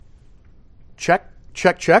Check.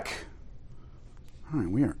 All right,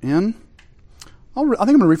 we are in. I think I'm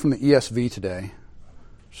going to read from the ESV today.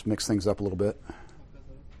 Just mix things up a little bit.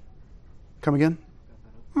 Come again?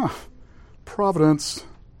 Oh, Providence.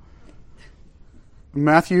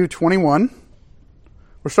 Matthew 21.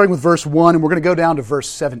 We're starting with verse 1, and we're going to go down to verse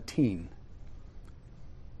 17.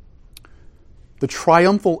 The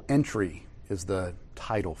triumphal entry is the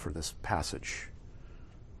title for this passage.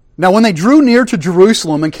 Now when they drew near to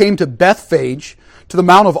Jerusalem and came to Bethphage, to the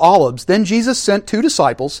Mount of Olives, then Jesus sent 2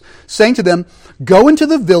 disciples, saying to them, "Go into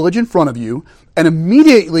the village in front of you, and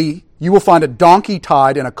immediately you will find a donkey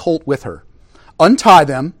tied and a colt with her. Untie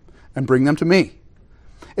them and bring them to me.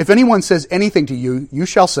 If anyone says anything to you, you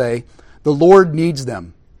shall say, 'The Lord needs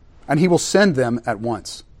them,' and he will send them at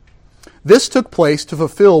once." This took place to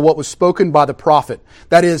fulfill what was spoken by the prophet,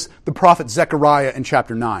 that is, the prophet Zechariah in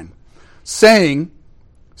chapter 9, saying,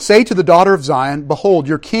 "Say to the daughter of Zion, behold,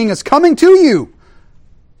 your king is coming to you,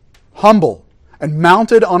 humble and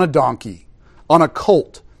mounted on a donkey, on a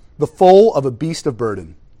colt, the foal of a beast of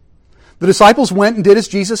burden." The disciples went and did as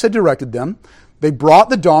Jesus had directed them. They brought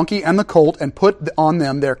the donkey and the colt and put on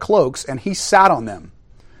them their cloaks, and he sat on them.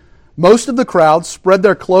 Most of the crowd spread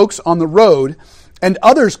their cloaks on the road, and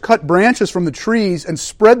others cut branches from the trees and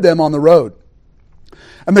spread them on the road.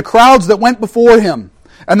 And the crowds that went before him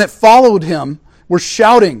and that followed him were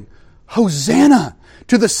shouting, "Hosanna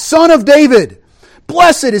to the Son of David!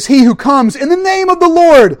 Blessed is he who comes in the name of the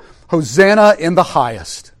Lord! Hosanna in the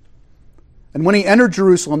highest!" And when he entered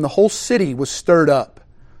Jerusalem, the whole city was stirred up,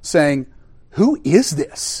 saying, "Who is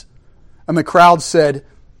this?" And the crowd said,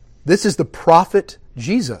 "This is the prophet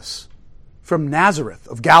Jesus from Nazareth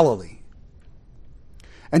of Galilee."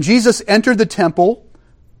 And Jesus entered the temple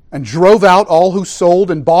and drove out all who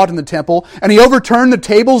sold and bought in the temple. And he overturned the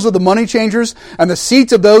tables of the money changers and the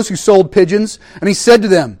seats of those who sold pigeons. And he said to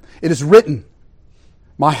them, "It is written,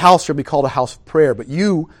 'My house shall be called a house of prayer, but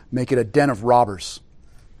you make it a den of robbers.'"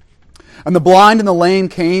 And the blind and the lame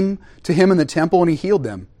came to him in the temple, and he healed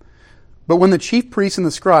them. But when the chief priests and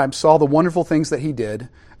the scribes saw the wonderful things that he did,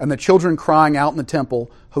 and the children crying out in the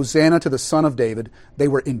temple, "Hosanna to the Son of David," they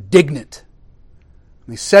were indignant.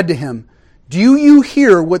 And they said to him, "Do you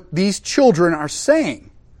hear what these children are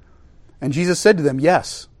saying?" And Jesus said to them,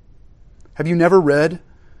 "Yes. Have you never read,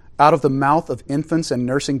 'Out of the mouth of infants and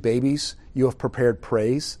nursing babies you have prepared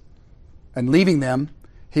praise'?" And leaving them,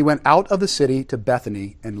 he went out of the city to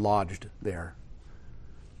Bethany and lodged there.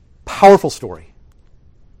 Powerful story.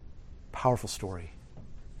 Powerful story.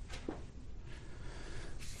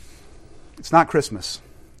 It's not Christmas,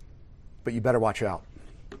 but you better watch out.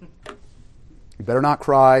 You better not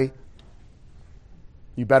cry.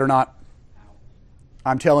 You better not.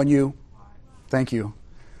 I'm telling you. Thank you.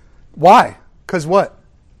 Why? Because what?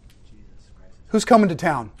 Who's coming to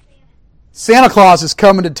town? Santa Claus is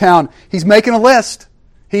coming to town. He's making a list.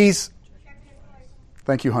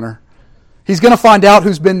 Thank you, Hunter. He's going to find out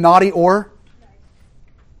who's been naughty or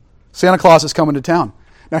Santa Claus is coming to town.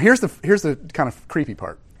 Now here's the kind of creepy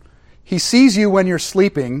part. He sees you when you're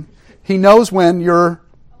sleeping. He knows when you're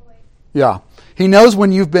He knows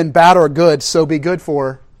when you've been bad or good, so be good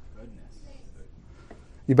for goodness.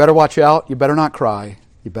 You better watch out. You better not cry.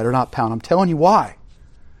 You better not pound. I'm telling you why.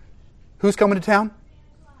 Who's coming to town?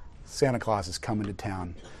 Santa Claus is coming to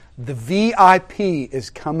town. The VIP is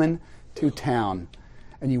coming to town.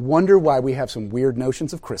 And you wonder why we have some weird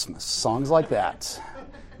notions of Christmas. Songs like that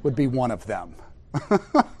would be one of them.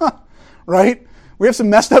 Right? We have some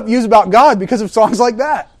messed up views about God because of songs like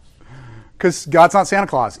that. Because God's not Santa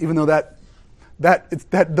Claus, even though that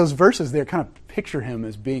those verses there kind of picture him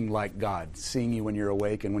as being like God, seeing you when you're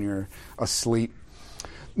awake and when you're asleep.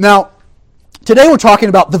 Now, today we're talking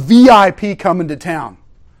about the VIP coming to town.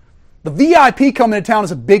 The VIP coming to town is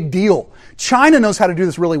a big deal. China knows how to do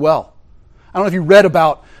this really well. I don't know if you read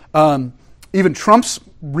about even Trump's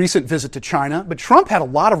recent visit to China, but Trump had a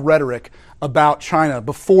lot of rhetoric about China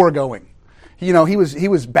before going. He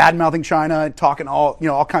was bad-mouthing China, talking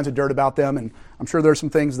all kinds of dirt about them, and I'm sure there's some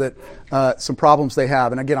things that some problems they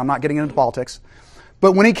have. And again, I'm not getting into politics,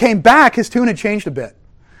 but when he came back, his tune had changed a bit.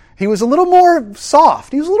 He was a little more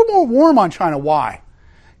soft. He was a little more warm on China. Why?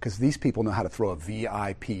 Because these people know how to throw a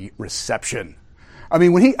VIP reception. I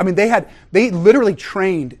mean, they literally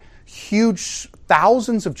trained huge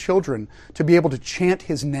thousands of children to be able to chant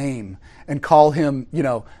his name and call him,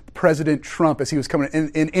 President Trump as he was coming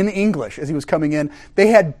in English as he was coming in. They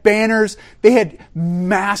had banners. They had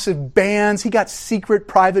massive bands. He got secret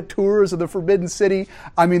private tours of the Forbidden City.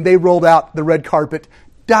 I mean, they rolled out the red carpet,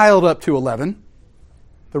 dialed up to 11.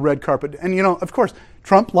 The red carpet. And, of course,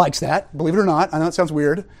 Trump likes that, believe it or not. I know it sounds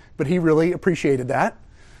weird, but he really appreciated that.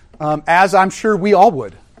 as I'm sure we all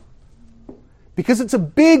would. Because it's a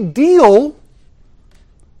big deal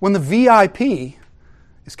when the VIP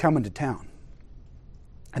is coming to town.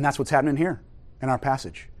 And that's what's happening here in our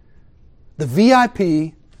passage. The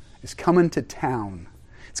VIP is coming to town.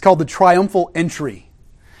 It's called the triumphal entry.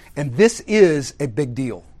 And this is a big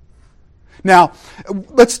deal. Now,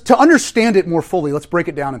 to understand it more fully, let's break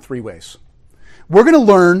it down in 3 ways. We're going to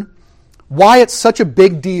learn why it's such a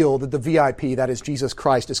big deal that the VIP, that is Jesus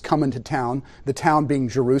Christ, is coming to town, the town being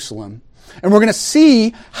Jerusalem. And we're going to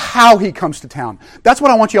see how he comes to town. That's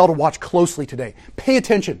what I want you all to watch closely today. Pay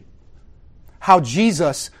attention. How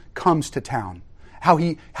Jesus comes to town.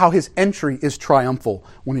 How his entry is triumphal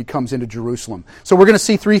when he comes into Jerusalem. So we're going to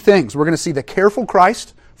see 3 things. We're going to see the careful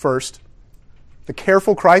Christ first. The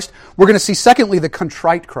careful Christ. We're going to see, secondly, the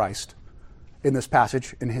contrite Christ in this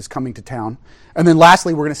passage, in his coming to town. And then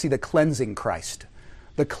lastly, we're going to see the cleansing Christ.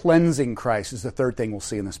 The cleansing Christ is the third thing we'll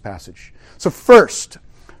see in this passage. So first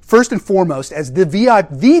and foremost, as the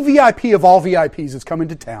VIP of all VIPs is coming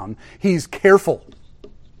to town, he's careful.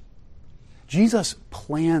 Jesus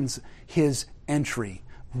plans his entry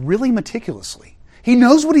really meticulously. He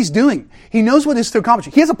knows what he's doing. He knows what is to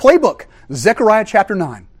accomplish. He has a playbook. Zechariah chapter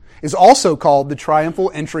 9 is also called the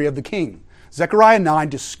triumphal entry of the king. Zechariah 9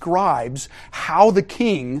 describes how the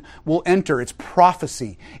king will enter. It's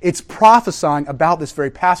prophecy. It's prophesying about this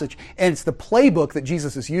very passage, and it's the playbook that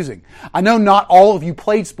Jesus is using. I know not all of you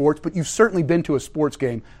played sports, but you've certainly been to a sports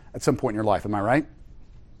game at some point in your life. Am I right?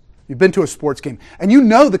 You've been to a sports game, and you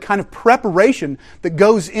know the kind of preparation that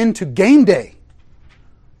goes into game day.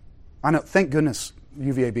 I know, thank goodness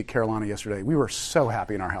UVA beat Carolina yesterday. We were so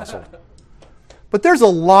happy in our household. But there's a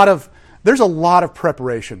lot of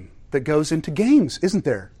preparation that goes into games, isn't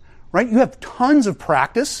there? Right? You have tons of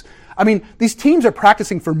practice. I mean, these teams are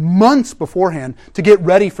practicing for months beforehand to get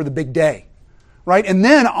ready for the big day. Right? And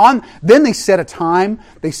then they set a time,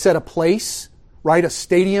 they set a place, right? A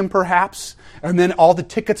stadium perhaps. And then all the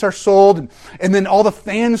tickets are sold, and then all the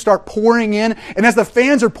fans start pouring in. And as the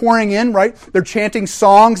fans are pouring in, right, they're chanting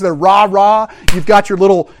songs, they're rah-rah. You've got your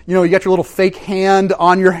little, fake hand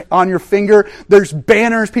on your finger. There's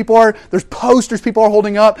banners, there's posters people are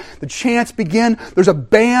holding up. The chants begin. There's a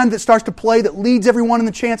band that starts to play that leads everyone in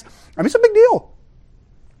the chants. I mean, it's a big deal.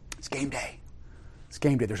 It's game day. It's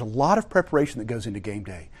game day. There's a lot of preparation that goes into game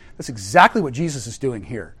day. That's exactly what Jesus is doing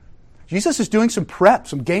here. Jesus is doing some prep,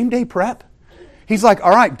 some game day prep. He's like,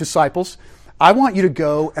 all right, disciples, I want you to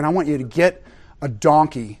go and I want you to get a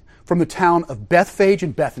donkey from the town of Bethphage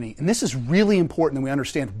and Bethany. And this is really important that we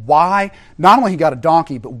understand why not only he got a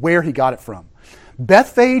donkey, but where he got it from.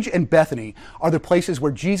 Bethphage and Bethany are the places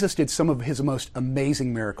where Jesus did some of his most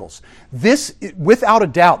amazing miracles. This, without a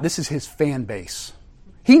doubt, this is his fan base.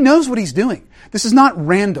 He knows what he's doing. This is not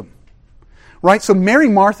random. Right? So Mary,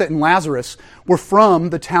 Martha, and Lazarus were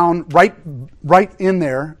from the town right in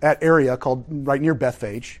there, that area called right near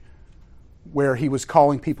Bethphage, where he was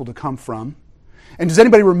calling people to come from. And does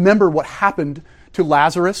anybody remember what happened to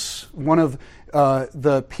Lazarus, one of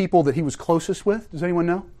the people that he was closest with? Does anyone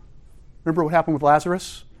know? Remember what happened with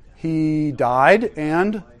Lazarus? He died,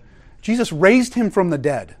 and Jesus raised him from the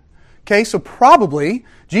dead. Okay, so probably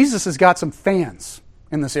Jesus has got some fans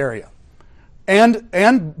in this area.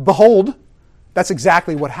 And behold, that's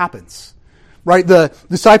exactly what happens, right? The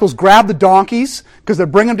disciples grab the donkeys because they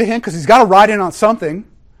bring them to him because he's got to ride in on something,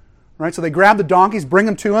 right? So they grab the donkeys, bring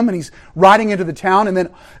them to him, and he's riding into the town.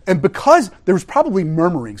 And because there was probably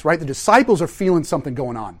murmurings, right? The disciples are feeling something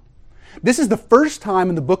going on. This is the first time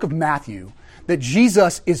in the book of Matthew that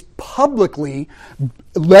Jesus is publicly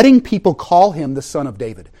letting people call him the Son of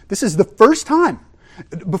David. This is the first time.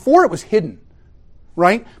 Before it was hidden,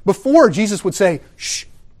 right? Before Jesus would say, shh.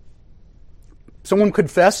 Someone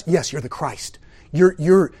confess, yes, you're the Christ. You're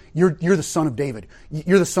the Son of David.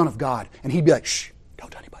 You're the Son of God. And he'd be like, shh, don't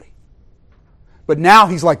tell anybody. But now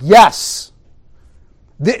he's like, yes,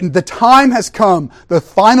 the time has come. The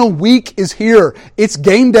final week is here. It's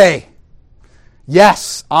game day.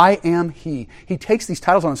 Yes, I am He. He takes these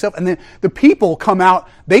titles on himself. And then the people come out.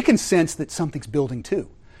 They can sense that something's building too.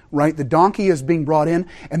 Right? The donkey is being brought in,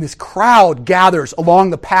 and this crowd gathers along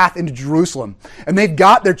the path into Jerusalem. And they've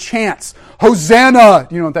got their chants. Hosanna!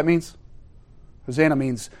 Do you know what that means? Hosanna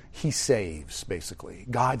means He saves, basically.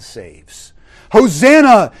 God saves.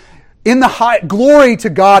 Hosanna! In the high, glory to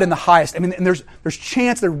God in the highest. I mean, and there's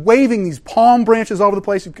chants. They're waving these palm branches all over the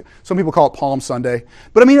place. Some people call it Palm Sunday.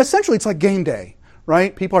 But I mean, essentially, it's like game day.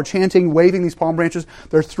 Right? People are chanting, waving these palm branches.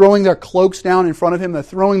 They're throwing their cloaks down in front of Him. They're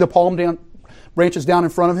throwing the branches down in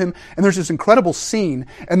front of Him, and there's this incredible scene.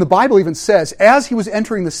 And the Bible even says, as He was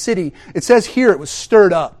entering the city, it says here it was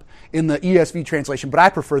stirred up. in the ESV translation, but I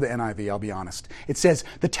prefer the NIV, I'll be honest. It says,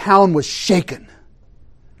 the town was shaken.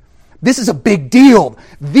 This is a big deal.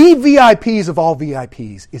 The VIPs of all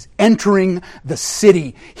VIPs is entering the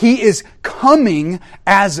city. He is coming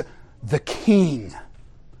as the king.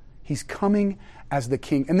 He's coming as the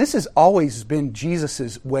king. And this has always been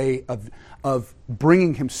Jesus' way of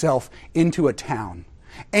bringing himself into a town.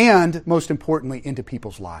 And, most importantly, into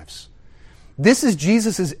people's lives. This is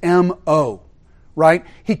Jesus' M.O., right?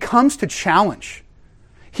 He comes to challenge.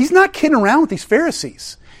 He's not kidding around with these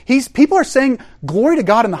Pharisees. People are saying, glory to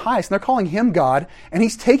God in the highest, and they're calling him God, and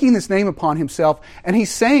he's taking this name upon himself, and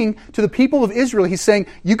he's saying to the people of Israel, he's saying,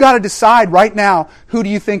 you got to decide right now, who do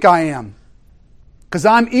you think I am? Because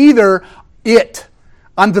I'm either it.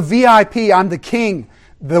 I'm the VIP. I'm the king.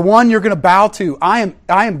 The one you're going to bow to. I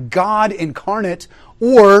am God incarnate,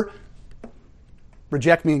 or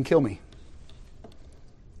reject me and kill me.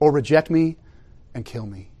 Or reject me and kill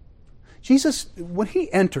me. Jesus, when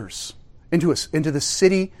he enters into the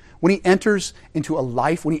city, when he enters into a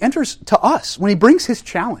life, when he enters to us, when he brings his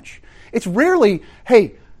challenge, it's rarely,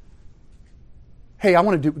 hey, I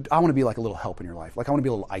want to be like a little help in your life. Like I want to be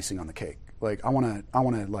a little icing on the cake. Like I want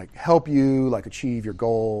to like help you like achieve your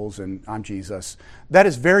goals, and I'm Jesus. That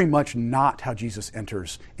is very much not how Jesus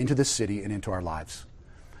enters into this city and into our lives.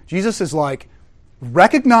 Jesus is like,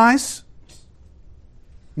 recognize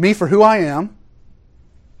me for who I am,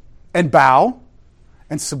 and bow,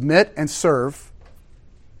 and submit and serve,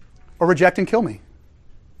 or reject and kill me.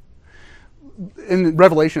 In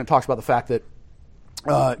Revelation, it talks about the fact that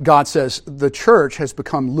God says, the church has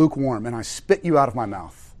become lukewarm, and I spit you out of my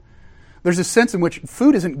mouth. There's a sense in which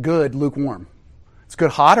food isn't good lukewarm. It's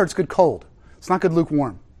good hot or it's good cold. It's not good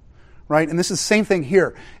lukewarm. Right? And this is the same thing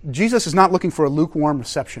here. Jesus is not looking for a lukewarm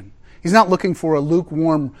reception. He's not looking for a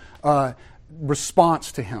lukewarm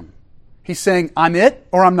response to him. He's saying, I'm it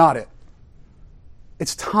or I'm not it.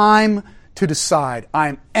 It's time to decide.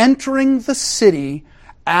 I'm entering the city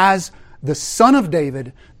as the Son of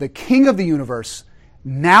David, the King of the universe.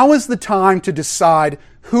 Now is the time to decide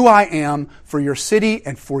who I am for your city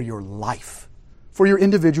and for your life, for your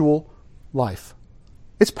individual life.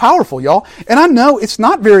 It's powerful, y'all. And I know it's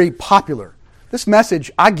not very popular. This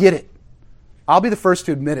message, I get it. I'll be the first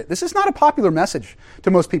to admit it. This is not a popular message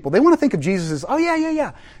to most people. They want to think of Jesus as, oh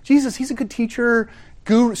yeah. Jesus, he's a good teacher,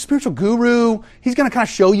 spiritual guru. He's going to kind of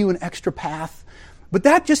show you an extra path. But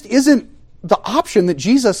that just isn't the option that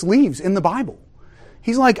Jesus leaves in the Bible.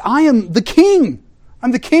 He's like, I am the king.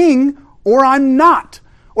 I'm the king or I'm not.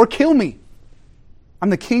 Or kill me.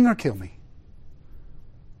 I'm the king or kill me.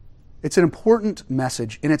 It's an important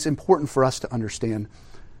message, and it's important for us to understand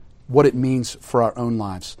what it means for our own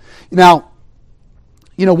lives. Now,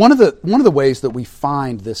 one of the ways that we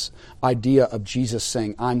find this idea of Jesus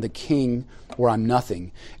saying, I'm the king or I'm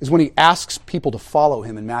nothing, is when he asks people to follow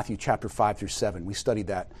him in Matthew chapter 5 through 7. We studied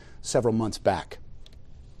that several months back.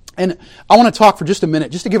 And I want to talk for just a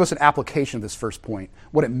minute, just to give us an application of this first point,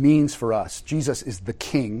 what it means for us. Jesus is the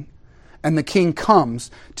king, and the king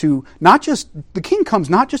comes not just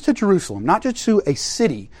to Jerusalem, not just to a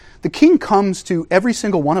city. The king comes to every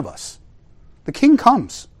single one of us. The king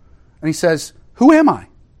comes, and he says, who am I?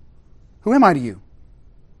 Who am I to you?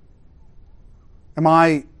 Am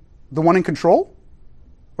I the one in control?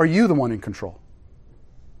 Or are you the one in control?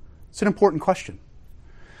 It's an important question.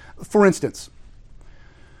 For instance,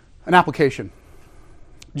 an application.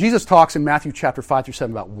 Jesus talks in Matthew chapter 5 through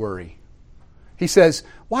 7 about worry. He says,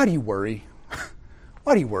 why do you worry?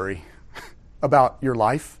 Why do you worry about your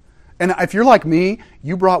life? And if you're like me,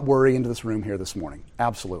 you brought worry into this room here this morning.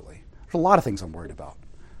 Absolutely. There's a lot of things I'm worried about.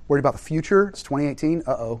 Worried about the future. It's 2018.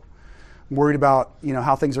 I'm worried about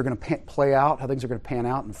how things are going to play out, how things are going to pan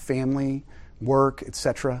out in family, work,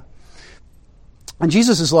 etc. And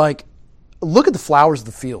Jesus is like, look at the flowers of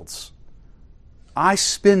the fields. I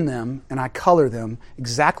spin them and I color them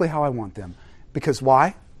exactly how I want them. Because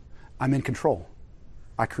why? I'm in control.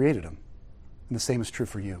 I created them. And the same is true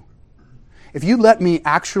for you. If you let me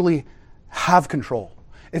actually have control,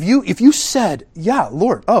 if you said, yeah,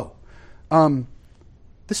 Lord,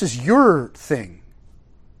 this is your thing.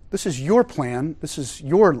 This is your plan.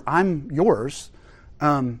 I'm yours.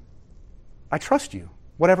 I trust you,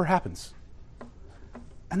 whatever happens.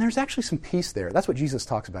 And there's actually some peace there. That's what Jesus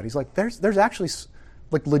talks about. He's like, there's actually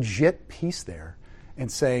like legit peace there in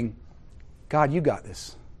saying, God, you got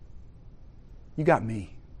this. You got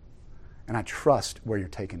me. And I trust where you're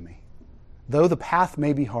taking me. Though the path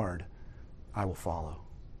may be hard, I will follow.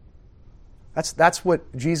 That's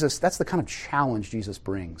what Jesus, that's the kind of challenge Jesus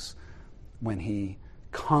brings when he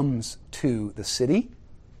comes to the city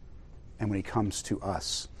and when he comes to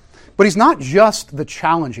us. But he's not just the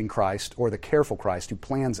challenging Christ or the careful Christ who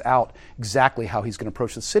plans out exactly how he's going to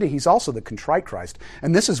approach the city. He's also the contrite Christ.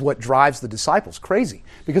 And this is what drives the disciples crazy,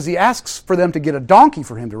 because he asks for them to get a donkey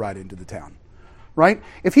for him to ride into the town. Right?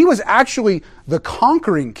 If he was actually the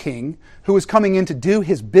conquering king who was coming in to do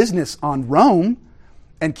his business on Rome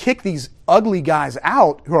and kick these ugly guys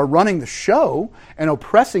out who are running the show and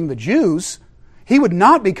oppressing the Jews, he would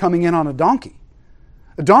not be coming in on a donkey.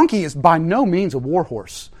 A donkey is by no means a war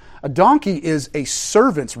horse. A donkey is a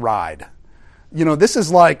servant's ride. You know, this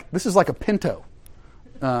is like a pinto,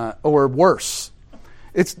 or worse.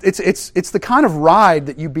 It's the kind of ride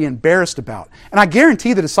that you'd be embarrassed about. And I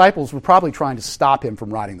guarantee the disciples were probably trying to stop him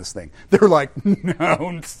from riding this thing. They were like,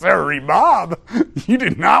 "No, sorry, Bob. You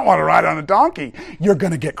did not want to ride on a donkey. You're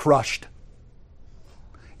going to get crushed.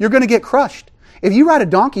 You're going to get crushed. If you ride a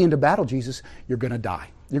donkey into battle, Jesus, you're going to die.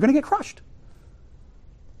 You're going to get crushed.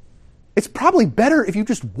 It's probably better if you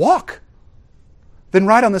just walk than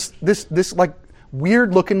ride on this like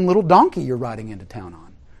weird-looking little donkey you're riding into town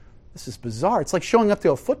on. This is bizarre. It's like showing up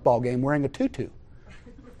to a football game wearing a tutu.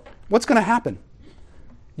 What's going to happen?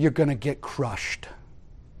 You're going to get crushed.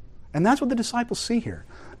 And that's what the disciples see here.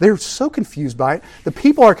 They're so confused by it. The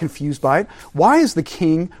people are confused by it. Why is the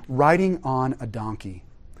king riding on a donkey?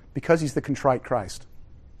 Because he's the contrite Christ.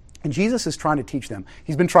 And Jesus is trying to teach them.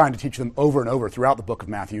 He's been trying to teach them over and over throughout the book of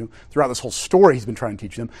Matthew. Throughout this whole story, he's been trying to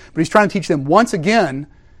teach them. But he's trying to teach them once again,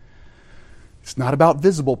 it's not about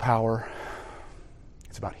visible power.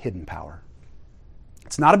 It's about hidden power.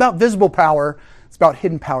 It's not about visible power. It's about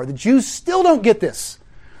hidden power. The Jews still don't get this.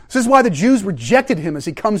 This is why the Jews rejected him as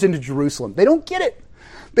he comes into Jerusalem. They don't get it.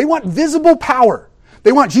 They want visible power.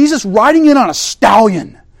 They want Jesus riding in on a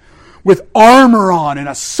stallion with armor on and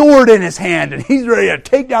a sword in his hand, and he's ready to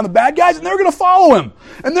take down the bad guys, and they're going to follow him.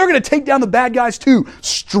 And they're going to take down the bad guys too.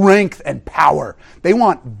 Strength and power. They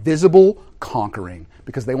want visible conquering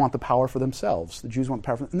because they want the power for themselves. The Jews want the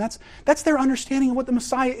power for them. And that's their understanding of what the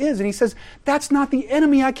Messiah is. And he says, that's not the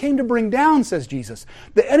enemy I came to bring down, says Jesus.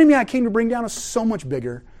 The enemy I came to bring down is so much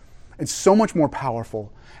bigger and so much more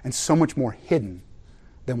powerful and so much more hidden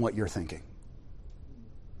than what you're thinking.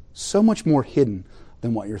 So much more hidden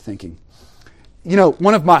than what you're thinking. You know,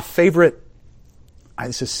 one of my favorite,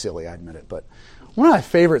 this is silly, I admit it, but one of my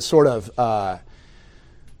favorite sort of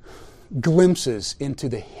glimpses into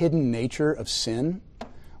the hidden nature of sin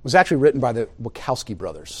was actually written by the Wachowski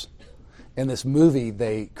brothers in this movie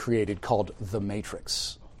they created called The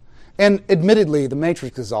Matrix. And admittedly, The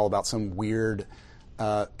Matrix is all about some weird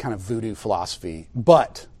kind of voodoo philosophy,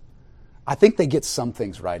 but I think they get some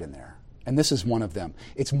things right in there. And this is one of them.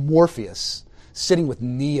 It's Morpheus sitting with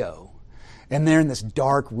Neo, and they're in this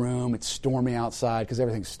dark room. It's stormy outside because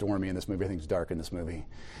everything's stormy in this movie. Everything's dark in this movie.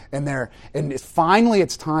 And finally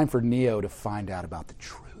it's time for Neo to find out about the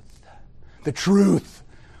truth. The truth.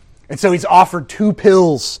 And so he's offered two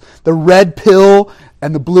pills, the red pill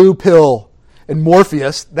and the blue pill. And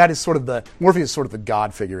Morpheus is sort of the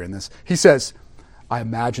God figure in this. He says, I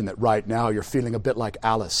imagine that right now you're feeling a bit like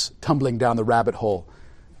Alice, tumbling down the rabbit hole.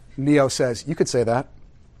 Neo says, you could say that.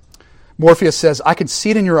 Morpheus says, I can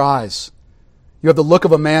see it in your eyes. You have the look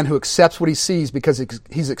of a man who accepts what he sees because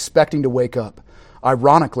he's expecting to wake up.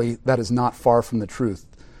 Ironically, that is not far from the truth.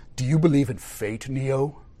 Do you believe in fate,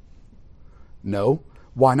 Neo? No.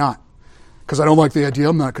 Why not? Because I don't like the idea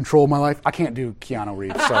I'm not in control of my life. I can't do Keanu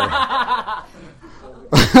Reeves, sorry.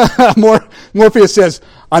 Morpheus says,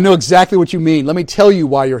 I know exactly what you mean. Let me tell you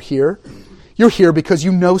why you're here. You're here because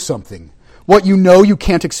you know something. What you know you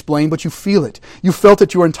can't explain, but you feel it. You felt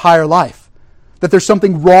it your entire life. That there's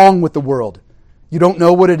something wrong with the world. You don't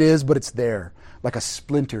know what it is, but it's there, like a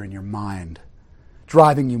splinter in your mind,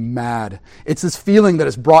 driving you mad. It's this feeling that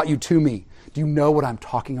has brought you to me. Do you know what I'm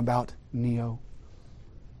talking about, Neo?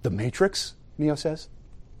 The Matrix, Neo says.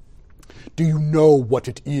 Do you know what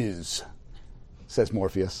it is? Says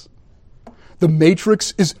Morpheus. The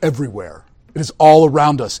Matrix is everywhere. It is all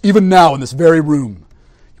around us, even now in this very room.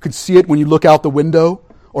 You can see it when you look out the window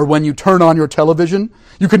or when you turn on your television.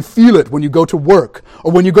 You can feel it when you go to work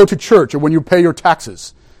or when you go to church or when you pay your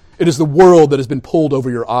taxes. It is the world that has been pulled over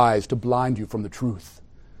your eyes to blind you from the truth.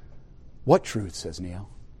 What truth, says Neo?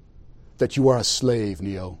 That you are a slave,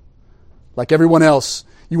 Neo. Like everyone else,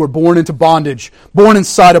 you were born into bondage, born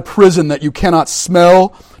inside a prison that you cannot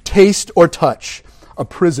smell, taste, or touch. A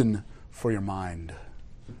prison for your mind.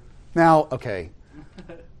 Now, okay,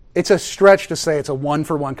 it's a stretch to say it's a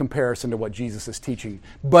one-for-one comparison to what Jesus is teaching,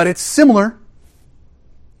 but it's similar.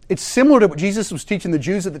 It's similar to what Jesus was teaching the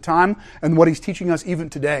Jews at the time and what he's teaching us even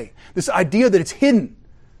today. This idea that it's hidden.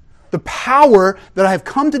 The power that I have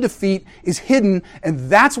come to defeat is hidden, and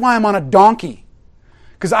that's why I'm on a donkey.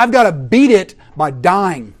 because I've got to beat it by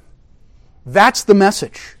dying. That's the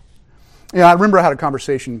message. I remember I had a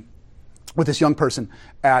conversation with this young person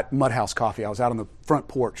at Mudhouse Coffee. I was out on the front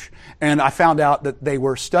porch, and I found out that they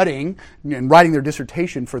were studying and writing their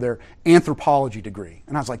dissertation for their anthropology degree.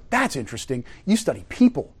 And I was like, that's interesting. You study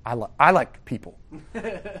people. I like people.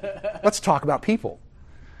 Let's talk about people.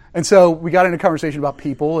 And so we got into a conversation about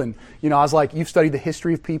people, and I was like, you've studied the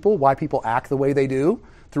history of people, why people act the way they do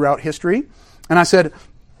throughout history. And I said,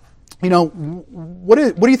 what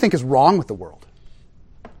do you think is wrong with the world?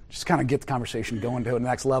 Just kind of get the conversation going to the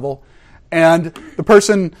next level. And the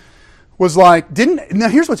person was like, now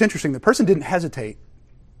here's what's interesting. The person didn't hesitate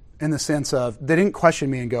in the sense of, they didn't question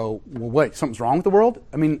me and go, well, wait, something's wrong with the world?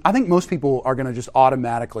 I mean, I think most people are going to just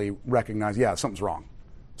automatically recognize, yeah, something's wrong.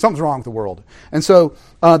 Something's wrong with the world. And so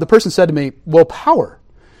the person said to me, well, power.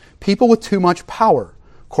 People with too much power.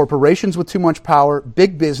 Corporations with too much power.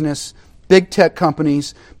 Big business. Big tech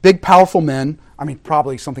companies. Big powerful men. I mean,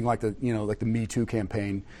 probably something like the Me Too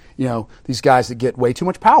campaign. These guys that get way too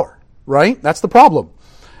much power. Right? That's the problem.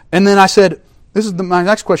 And then I said, my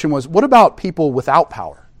next question was, what about people without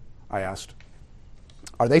power? I asked.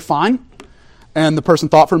 Are they fine? And the person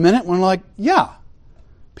thought for a minute and were like, yeah,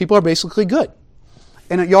 people are basically good.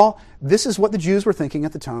 And y'all, this is what the Jews were thinking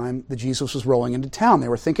at the time that Jesus was rolling into town. They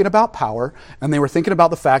were thinking about power, and they were thinking about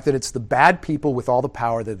the fact that it's the bad people with all the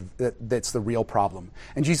power that's the real problem.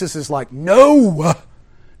 And Jesus is like, no,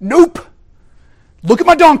 nope, look at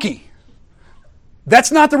my donkey.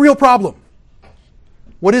 That's not the real problem.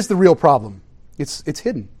 What is the real problem? It's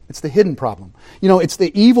hidden. It's the hidden problem. It's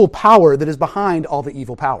the evil power that is behind all the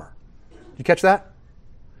evil power. Did you catch that?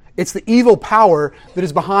 It's the evil power that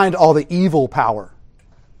is behind all the evil power.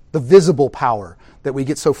 The visible power that we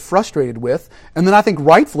get so frustrated with. And then I think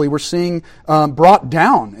rightfully we're seeing brought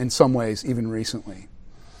down in some ways even recently.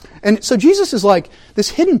 And so Jesus is like, this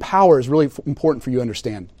hidden power is really important for you to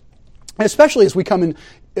understand. And especially as we come in,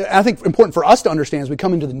 I think important for us to understand as we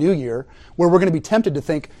come into the new year, where we're going to be tempted to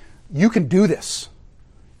think, you can do this.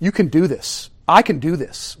 You can do this. I can do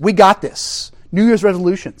this. We got this. New Year's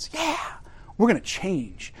resolutions. Yeah, we're going to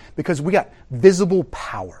change because we got visible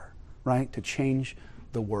power, right, to change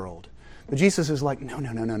the world. But Jesus is like,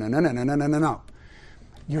 no.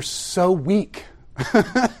 You're so weak.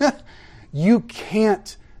 You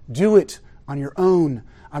can't do it on your own.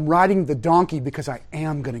 I'm riding the donkey because I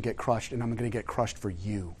am going to get crushed, and I'm going to get crushed for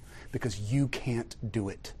you because you can't do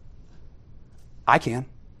it. I can,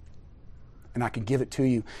 and I can give it to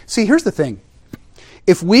you. See, here's the thing.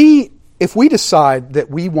 If we decide that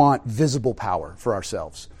we want visible power for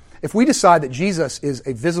ourselves, if we decide that Jesus is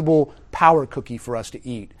a visible power cookie for us to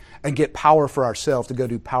eat and get power for ourselves to go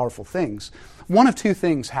do powerful things, one of two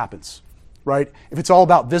things happens, right? If it's all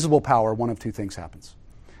about visible power, one of two things happens.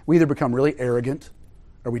 We either become really arrogant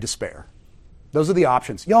or we despair. Those are the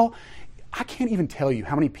options. Y'all, I can't even tell you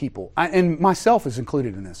how many people, and myself is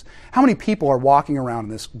included in this, how many people are walking around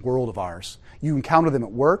in this world of ours. You encounter them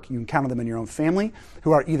at work, you encounter them in your own family,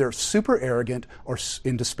 who are either super arrogant or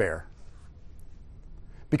in despair.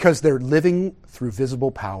 Because they're living through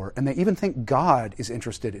visible power, and they even think God is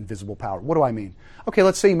interested in visible power. What do I mean? Okay,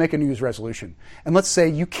 let's say you make a New Year's resolution, and let's say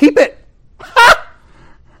you keep it.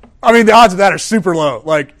 I mean, the odds of that are super low.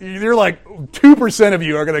 Like, you're like 2% of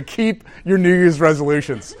you are going to keep your New Year's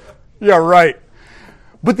resolutions. Yeah, right.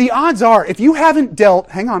 But the odds are, if you haven't dealt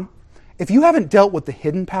with the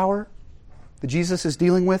hidden power that Jesus is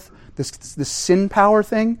dealing with, this sin power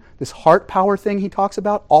thing, this heart power thing he talks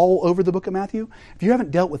about all over the book of Matthew, if you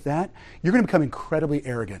haven't dealt with that, you're going to become incredibly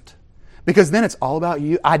arrogant. Because then it's all about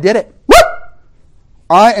you. I did it. Woo!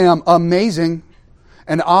 I am amazing.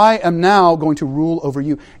 And I am now going to rule over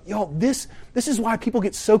you. Y'all, this is why people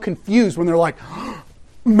get so confused when they're like,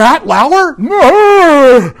 Matt Lauer?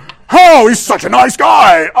 Oh, he's such a nice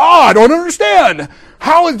guy. Oh, I don't understand.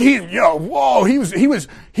 How is he,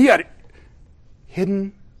 he had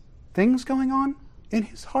hidden things going on in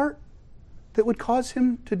his heart that would cause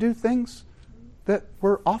him to do things that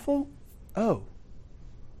were awful? Oh,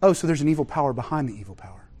 so there's an evil power behind the evil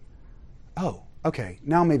power. Oh, okay.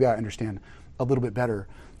 Now maybe I understand a little bit better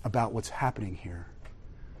about what's happening here.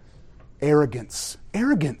 Arrogance.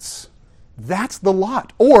 That's the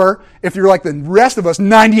lot. Or, if you're like the rest of us,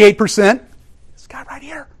 98%, this guy right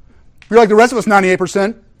here. If you're like the rest of us,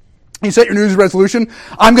 98%, you set your New Year's resolution,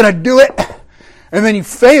 I'm going to do it, and then you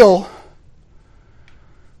fail.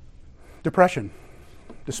 Depression.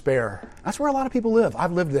 Despair. That's where a lot of people live.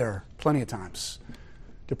 I've lived there plenty of times.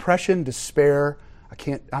 Depression, despair,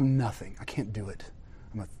 I'm nothing. I can't do it.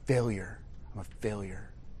 I'm a failure.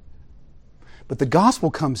 But the gospel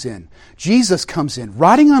comes in. Jesus comes in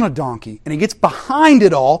riding on a donkey, and he gets behind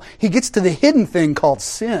it all. He gets to the hidden thing called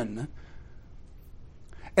sin.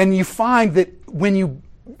 And you find that when you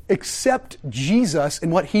accept Jesus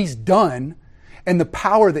and what he's done and the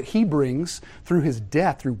power that he brings through his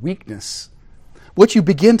death, through weakness, what you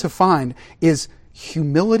begin to find is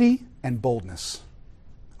humility and boldness.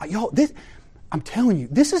 Y'all, I'm telling you,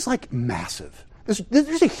 this is like massive.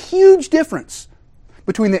 There's a huge difference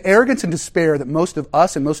between the arrogance and despair that most of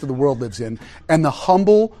us and most of the world lives in and the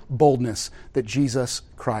humble boldness that Jesus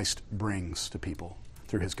Christ brings to people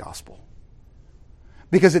through his gospel.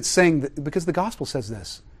 Because because the gospel says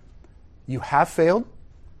this: you have failed,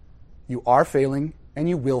 you are failing, and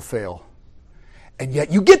you will fail. And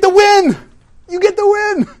yet you get the win! You get the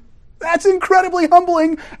win! That's incredibly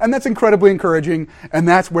humbling, and that's incredibly encouraging, and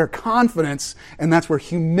that's where confidence and that's where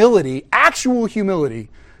humility, actual humility,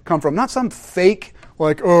 come from. Not some fake,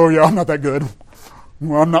 like, oh yeah, I'm not that good.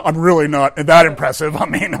 Well, I'm really not that impressive. I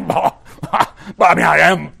mean, I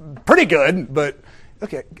am pretty good, but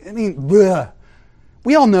okay. I mean, bleh.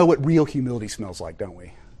 We all know what real humility smells like, don't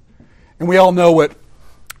we? And we all know what,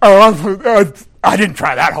 I didn't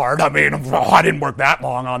try that hard. I mean, I didn't work that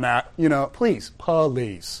long on that. Please.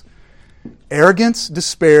 Arrogance,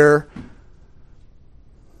 despair,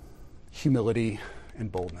 humility,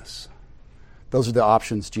 and boldness. Those are the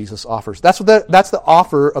options Jesus offers. That's the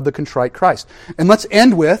offer of the contrite Christ. And let's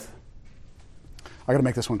end with, I got to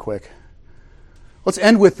make this one quick. Let's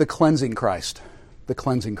end with the cleansing Christ. The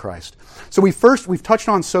cleansing Christ. So we've touched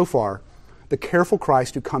on so far the careful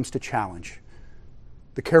Christ who comes to challenge.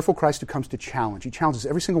 The careful Christ who comes to challenge. He challenges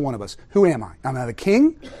every single one of us. Who am I? Am I the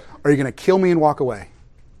king? Or are you going to kill me and walk away?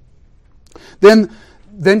 Then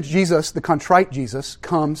Jesus, the contrite Jesus,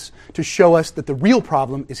 comes to show us that the real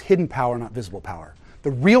problem is hidden power, not visible power.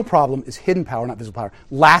 The real problem is hidden power, not visible power.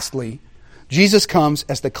 Lastly, Jesus comes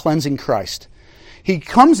as the cleansing Christ. He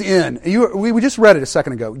comes in, we just read it a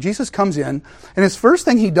second ago. Jesus comes in, and his first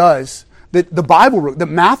thing he does, that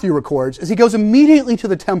Matthew records, is he goes immediately to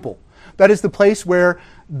the temple. That is the place where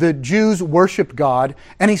the Jews worshiped God,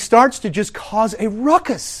 and he starts to just cause a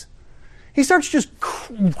ruckus. He starts just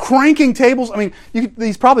cranking tables. I mean,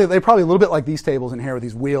 they're probably a little bit like these tables in here with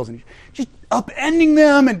these wheels, and just upending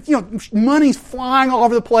them, and money's flying all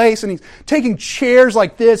over the place, and he's taking chairs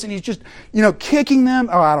like this, and he's just kicking them.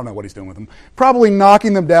 Oh, I don't know what he's doing with them. Probably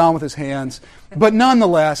knocking them down with his hands, but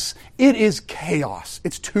nonetheless, it is chaos.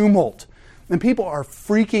 It's tumult, and people are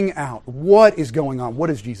freaking out. What is going on? What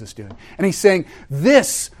is Jesus doing? And he's saying,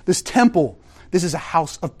 this temple. This is a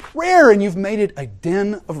house of prayer, and you've made it a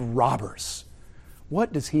den of robbers.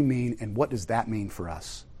 What does he mean, and what does that mean for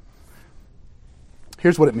us?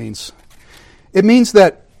 Here's what it means. It means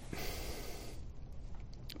that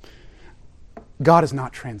God is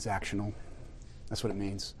not transactional. That's what it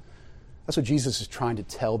means. That's what Jesus is trying to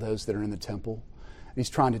tell those that are in the temple. He's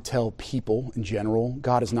trying to tell people in general,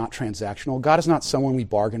 God is not transactional. God is not someone we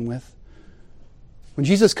bargain with. When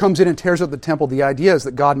Jesus comes in and tears up the temple, the idea is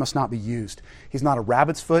that God must not be used. He's not a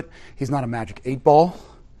rabbit's foot. He's not a magic 8-ball.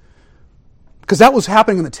 Because that was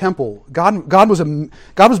happening in the temple. God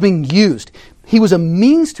was being used. He was a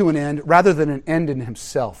means to an end rather than an end in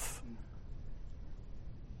himself.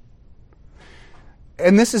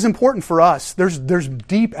 And this is important for us. There's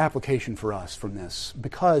deep application for us from this,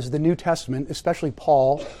 because the New Testament, especially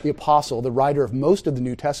Paul, the apostle, the writer of most of the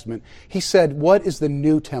New Testament, he said, what is the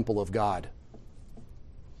new temple of God?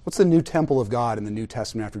 What's the new temple of God in the New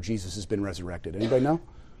Testament after Jesus has been resurrected? Anybody know?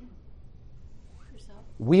 Yourself.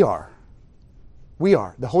 We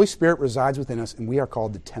are. The Holy Spirit resides within us, and we are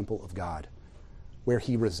called the temple of God, where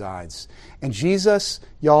he resides. And Jesus,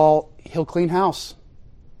 y'all, he'll clean house.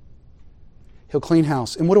 He'll clean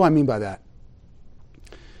house. And what do I mean by that?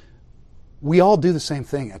 We all do the same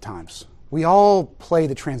thing at times. We all play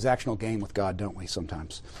the transactional game with God, don't we,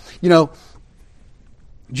 sometimes?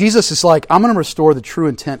 Jesus is like, I'm going to restore the true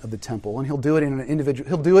intent of the temple, and he'll do it in an individual.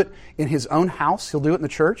 He'll do it in his own house. He'll do it in the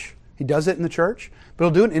church. He does it in the church, but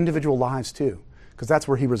he'll do it in individual lives too, because that's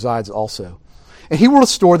where he resides also. And he will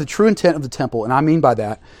restore the true intent of the temple, and I mean by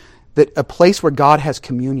that a place where God has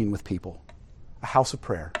communion with people, a house of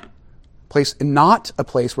prayer, not a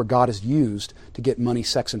place where God is used to get money,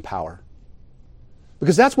 sex, and power.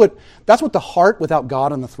 Because that's what the heart without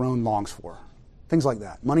God on the throne longs for. Things like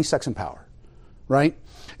that, money, sex, and power, right?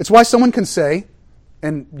 It's why someone can say,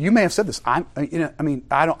 and you may have said this. I'm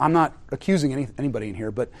not accusing anybody in here,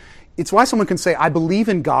 but it's why someone can say, "I believe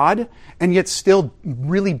in God," and yet still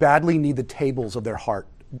really badly need the tables of their heart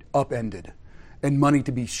upended, and money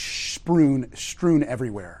to be strewn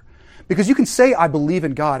everywhere, Because you can say, I believe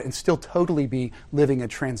in God, and still totally be living a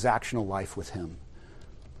transactional life with Him.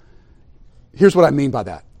 Here's what I mean by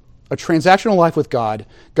that. A transactional life with God.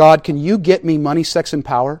 God, can you get me money, sex, and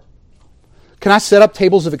power? Can I set up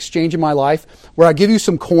tables of exchange in my life where I give you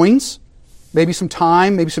some coins, maybe some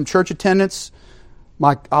time, maybe some church attendance,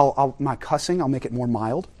 my cussing, I'll make it more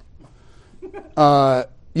mild.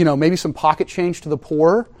 Maybe some pocket change to the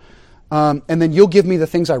poor, and then you'll give me the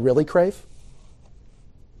things I really crave.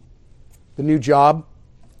 The new job,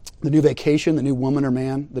 the new vacation, the new woman or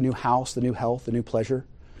man, the new house, the new health, the new pleasure.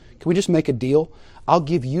 Can we just make a deal? I'll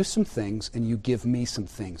give you some things and you give me some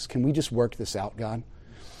things. Can we just work this out, God?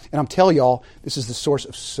 And I'm telling y'all, this is the source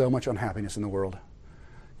of so much unhappiness in the world.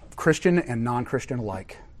 Christian and non-Christian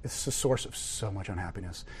alike. It's the source of so much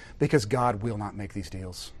unhappiness. Because God will not make these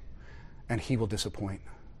deals. And He will disappoint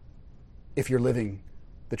if you're living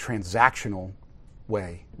the transactional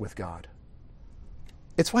way with God.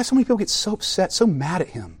 It's why so many people get so upset, so mad at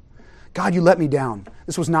Him. God, you let me down.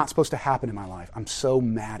 This was not supposed to happen in my life. I'm so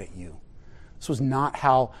mad at you. This was not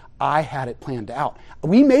how I had it planned out.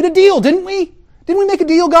 We made a deal, didn't we? Didn't we make a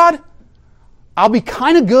deal, God? I'll be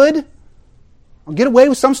kind of good. I'll get away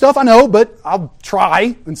with some stuff, I know, but I'll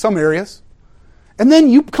try in some areas. And then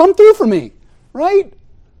you come through for me, right?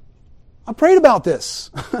 I prayed about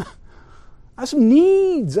this. I have some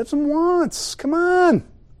needs. I have some wants. Come on.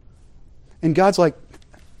 And God's like,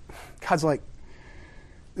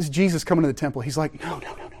 this is Jesus coming to the temple. He's like, no.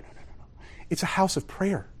 It's a house of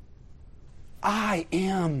prayer. I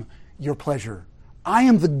am your pleasure. I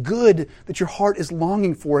am the good that your heart is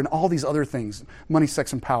longing for and all these other things, money,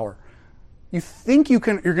 sex, and power. You think you're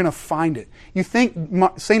going to find it. You think,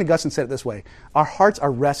 St. Augustine said it this way, our hearts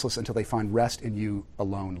are restless until they find rest in you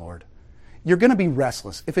alone, Lord. You're going to be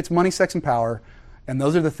restless. If it's money, sex, and power, and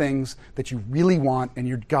those are the things that you really want, and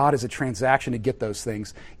your God is a transaction to get those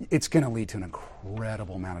things, it's going to lead to an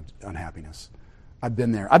incredible amount of unhappiness. I've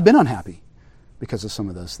been there. I've been unhappy because of some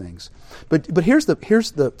of those things. But here's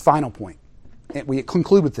the final point. And we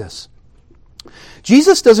conclude with this.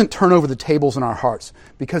 Jesus doesn't turn over the tables in our hearts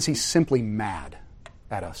because He's simply mad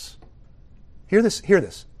at us. Hear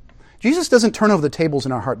this. Jesus doesn't turn over the tables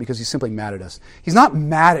in our heart because He's simply mad at us. He's not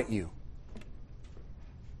mad at you.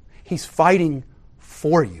 He's fighting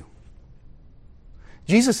for you.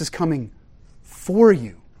 Jesus is coming for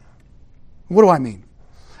you. What do I mean?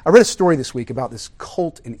 I read a story this week about this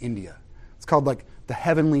cult in India. It's called like the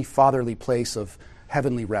heavenly fatherly place of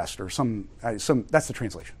heavenly rest, or some that's the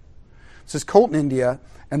translation. It's this cult in India,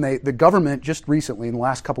 and the government just recently, in the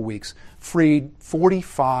last couple weeks, freed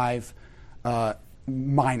 45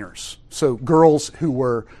 minors. So girls who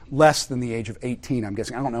were less than the age of 18, I'm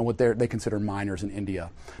guessing. I don't know what they consider minors in India.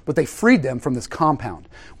 But they freed them from this compound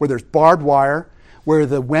where there's barbed wire, where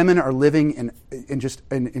the women are living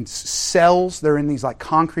in cells. They're in these like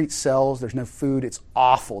concrete cells. There's no food. It's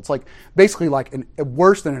awful. It's like basically like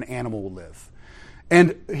worse than an animal will live.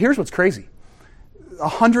 And here's what's crazy.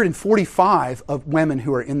 145 of women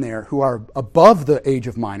who are in there who are above the age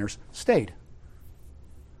of minors stayed.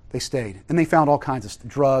 They stayed. And they found all kinds of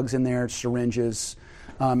drugs in there, syringes,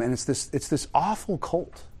 and it's this awful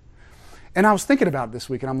cult. And I was thinking about it this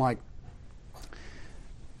week, and I'm like,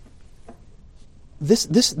 this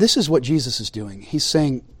is what Jesus is doing. He's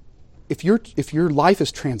saying, if your life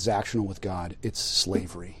is transactional with God, it's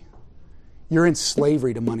slavery. You're in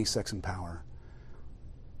slavery to money, sex, and power.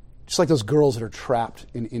 Just like those girls that are trapped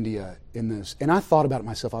in India in this. And I thought about it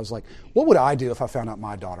myself. I was like, what would I do if I found out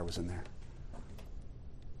my daughter was in there?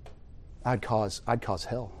 I'd cause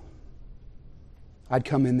hell. I'd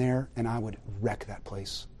come in there and I would wreck that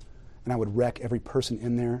place. And I would wreck every person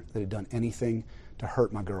in there that had done anything to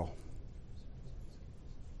hurt my girl.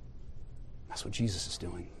 That's what Jesus is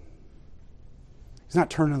doing. He's not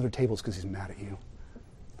turning other tables because He's mad at you.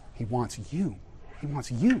 He wants you. He wants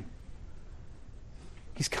you.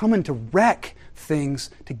 He's coming to wreck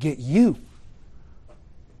things to get you.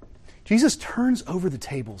 Jesus turns over the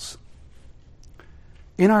tables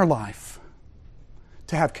in our life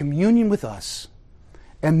to have communion with us.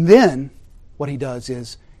 And then what He does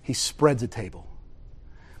is He spreads a table.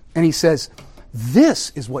 And He says,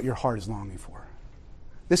 this is what your heart is longing for.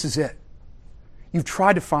 This is it. You've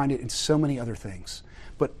tried to find it in so many other things.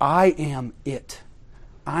 But I am it.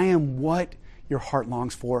 I am what your heart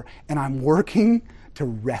longs for. And I'm working to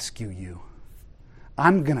rescue you.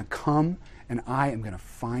 I'm going to come and I am going to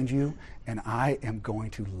find you and I am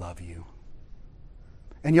going to love you.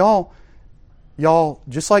 And y'all,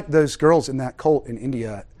 just like those girls in that cult in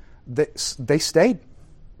India, they stayed.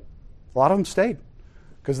 A lot of them stayed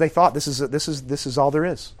because they thought this is all there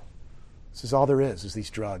is. This is all there is these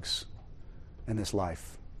drugs and this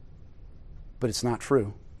life. But it's not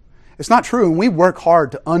true. It's not true, and we work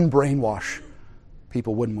hard to unbrainwash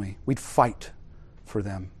people, wouldn't we? We'd fight for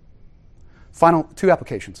them. Final two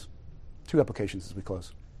applications. Two applications as we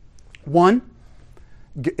close. One,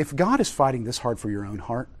 if God is fighting this hard for your own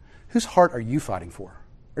heart, whose heart are you fighting for?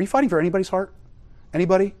 Are you fighting for anybody's heart?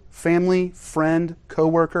 Anybody? Family, friend,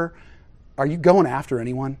 coworker? Are you going after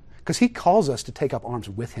anyone? Because he calls us to take up arms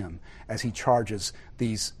with him as he charges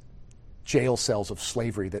these jail cells of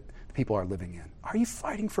slavery that people are living in. Are you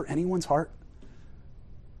fighting for anyone's heart?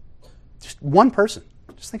 Just one person.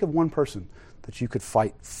 Just think of one person that you could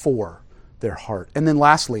fight for their heart. And then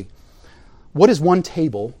lastly, what is one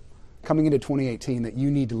table coming into 2018 that you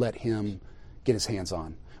need to let him get his hands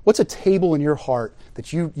on? What's a table in your heart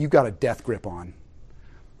that you've got a death grip on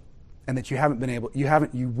and that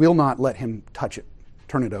you will not let him touch it,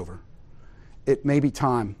 turn it over? It may be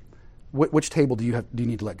time. Which table do you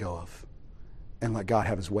need to let go of and let God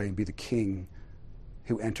have his way and be the king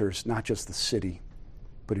who enters not just the city,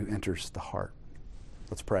 but who enters the heart?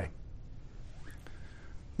 Let's pray.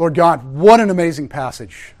 Lord God, what an amazing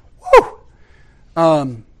passage.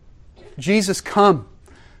 Woo! Jesus, come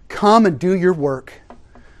and do your work.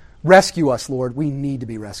 Rescue us, Lord. We need to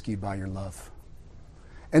be rescued by your love.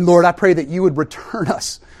 And Lord, I pray that you would return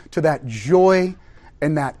us to that joy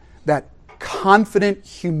and that confident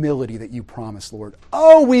humility that you promised, Lord.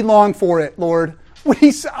 Oh, we long for it, Lord.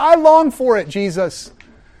 I long for it, Jesus.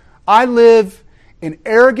 I live in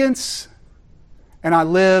arrogance and I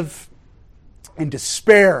live in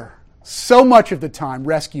despair so much of the time.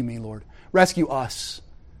 Rescue me, Lord. Rescue us.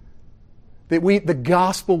 That the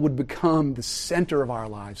gospel would become the center of our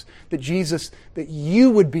lives. That Jesus, that you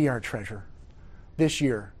would be our treasure this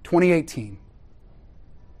year, 2018.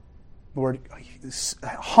 Lord,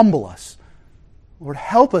 humble us. Lord,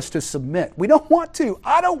 help us to submit. We don't want to.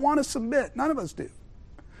 I don't want to submit. None of us do.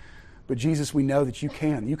 But Jesus, we know that you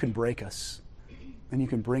can. You can break us. And you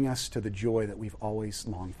can bring us to the joy that we've always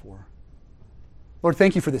longed for. Lord,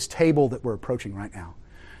 thank you for this table that we're approaching right now.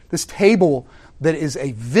 This table that is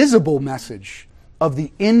a visible message of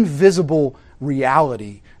the invisible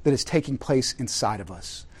reality that is taking place inside of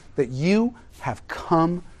us. That you have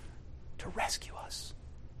come to rescue us.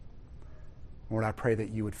 Lord, I pray that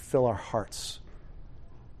you would fill our hearts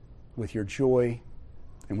with your joy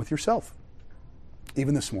and with yourself.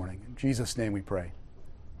 Even this morning. In Jesus' name we pray.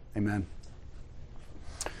 Amen.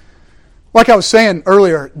 Like I was saying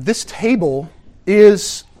earlier, this table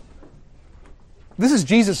is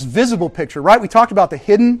Jesus' visible picture, right? We talked about the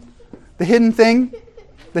hidden thing,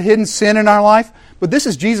 the hidden sin in our life. But this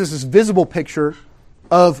is Jesus' visible picture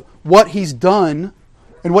of what he's done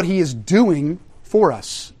and what he is doing for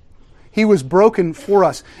us. He was broken for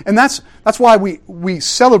us. And that's why we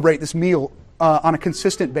celebrate this meal on a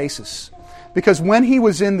consistent basis. Because when he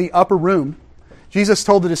was in the upper room, Jesus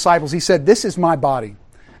told the disciples, he said, "This is my body."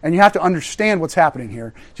 And you have to understand what's happening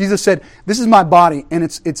here. Jesus said, "This is my body, and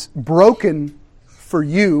it's broken for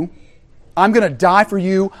you. I'm going to die for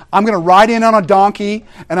you. I'm going to ride in on a donkey,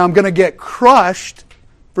 and I'm going to get crushed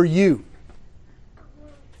for you.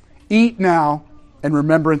 Eat now in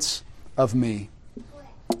remembrance of me."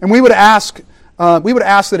 And we would ask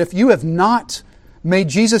that if you have not made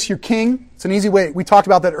Jesus your king, it's an easy way. We talked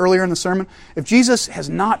about that earlier in the sermon. If Jesus has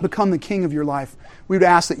not become the king of your life, we would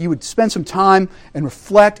ask that you would spend some time and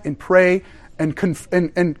reflect and pray and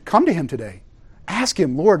come to him today. Ask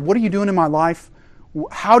him, "Lord, what are you doing in my life?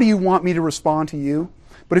 How do you want me to respond to you?"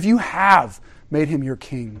 But if you have made him your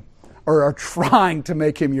king or are trying to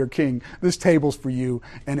make him your king, this table's for you,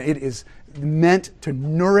 and it is meant to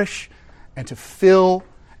nourish and to fill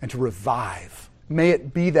and to revive. May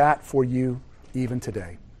it be that for you even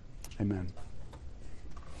today. Amen.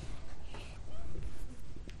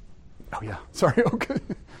 Oh yeah, sorry, okay.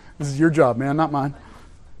 This is your job, man, not mine.